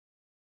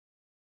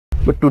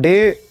But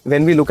today,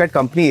 when we look at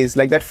companies,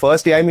 like that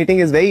first AI meeting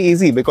is very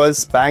easy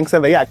because banks are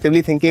very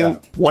actively thinking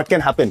what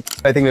can happen.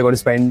 I think we're going to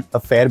spend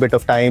a fair bit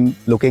of time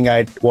looking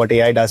at what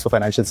AI does for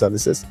financial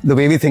services. The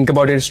way we think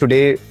about it is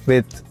today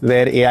with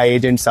where AI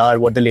agents are,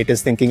 what the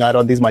latest thinking are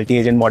on these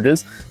multi-agent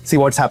models. See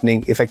what's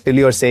happening.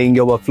 Effectively, you're saying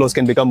your workflows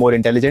can become more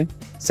intelligent.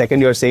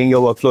 Second, you're saying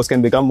your workflows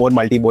can become more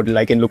multimodal.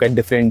 I can look at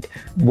different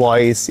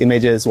voice,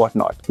 images,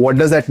 whatnot. What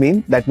does that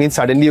mean? That means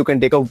suddenly you can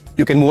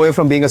move away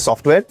from being a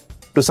software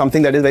to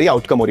something that is very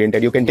outcome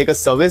oriented. You can take a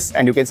service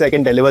and you can say, I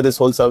can deliver this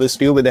whole service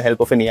to you with the help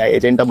of an AI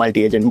agent, a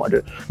multi-agent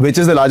model, which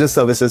is the largest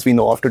services we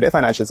know of today,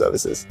 financial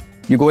services.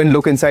 You go and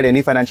look inside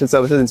any financial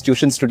services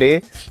institutions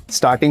today,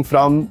 starting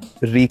from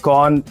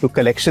recon to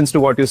collections to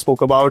what you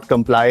spoke about,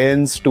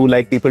 compliance to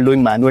like people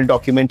doing manual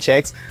document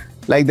checks.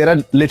 Like there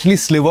are literally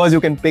slivers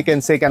you can pick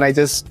and say, can I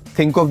just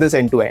think of this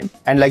end to end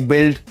and like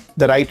build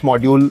the right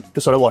module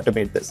to sort of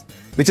automate this,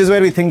 which is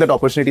where we think that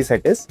opportunity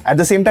set is. At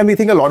the same time, we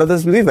think a lot of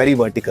this will be very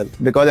vertical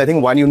because I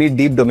think one, you need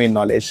deep domain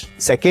knowledge.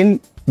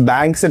 Second,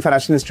 banks and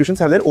financial institutions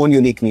have their own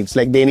unique needs.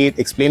 Like they need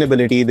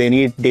explainability, they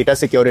need data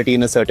security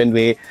in a certain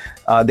way,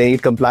 they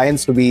need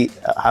compliance to be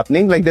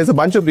happening. Like there's a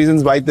bunch of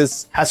reasons why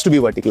this has to be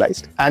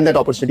verticalized and that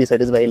opportunity set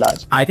is very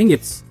large. I think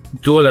it's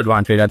dual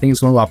advantage. I think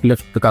it's going to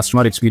uplift the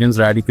customer experience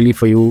radically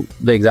for you.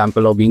 The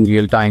example of being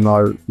real time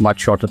or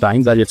much shorter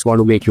time, that it's going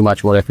to make you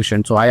much more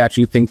efficient. So I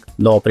actually think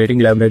the operating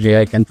leverage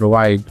AI can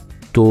provide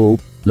to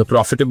the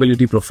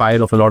profitability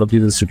profile of a lot of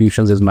these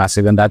institutions is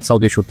massive, and that's how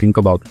they should think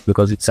about it,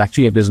 because it's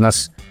actually a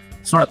business.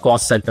 It's not a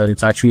cost center.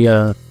 It's actually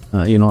a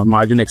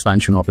margin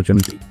expansion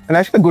opportunity. And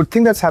actually the good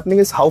thing that's happening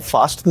is how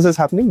fast this is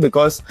happening,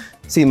 because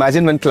see,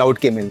 imagine when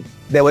cloud came in,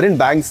 there weren't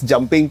banks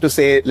jumping to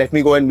say, let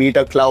me go and meet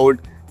a cloud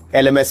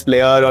LMS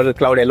player or a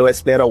cloud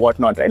LOS player or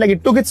whatnot, right? Like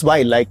it took its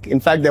while. Like in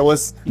fact, there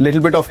was a little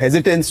bit of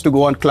hesitance to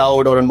go on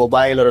cloud or on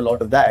mobile or a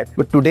lot of that.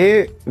 But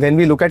today, when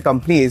we look at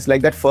companies,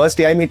 like that first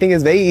AI meeting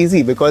is very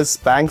easy because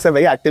banks are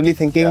very actively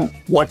thinking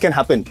what can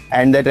happen,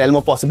 and that realm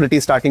of possibility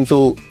is starting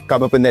to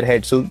come up in their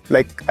head. So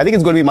like, I think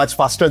it's going to be much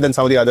faster than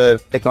some of the other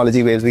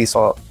technology waves we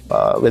saw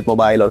with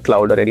mobile or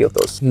cloud or any of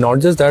those. Not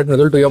just that,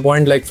 Mridul, to your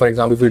point, like for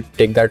example, if you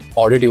take that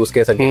audit use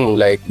case again,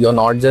 like you're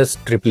not just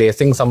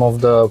replacing some of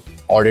the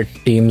audit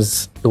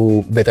teams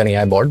with an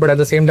AI bot, but at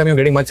the same time, you're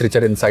getting much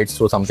richer insights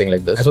through something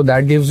like this. So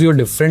that gives you a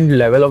different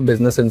level of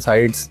business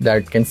insights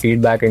that can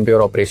feed back into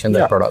your operations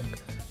and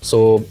product.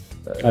 So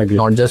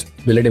not just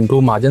will it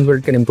improve margins, but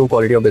it can improve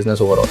quality of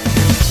business overall.